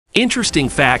Interesting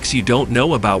facts you don't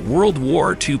know about World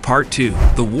War II Part 2.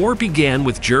 The war began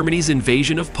with Germany's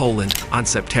invasion of Poland on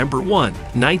September 1,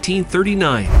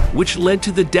 1939, which led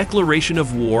to the declaration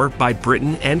of war by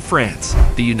Britain and France.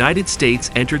 The United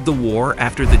States entered the war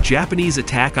after the Japanese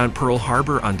attack on Pearl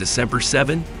Harbor on December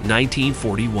 7,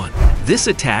 1941. This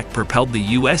attack propelled the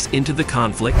U.S. into the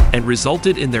conflict and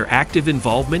resulted in their active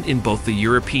involvement in both the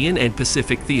European and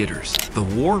Pacific theaters. The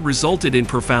war resulted in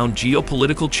profound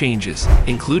geopolitical changes,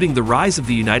 including the rise of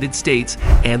the United States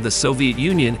and the Soviet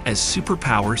Union as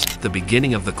superpowers, the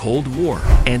beginning of the Cold War,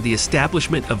 and the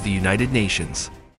establishment of the United Nations.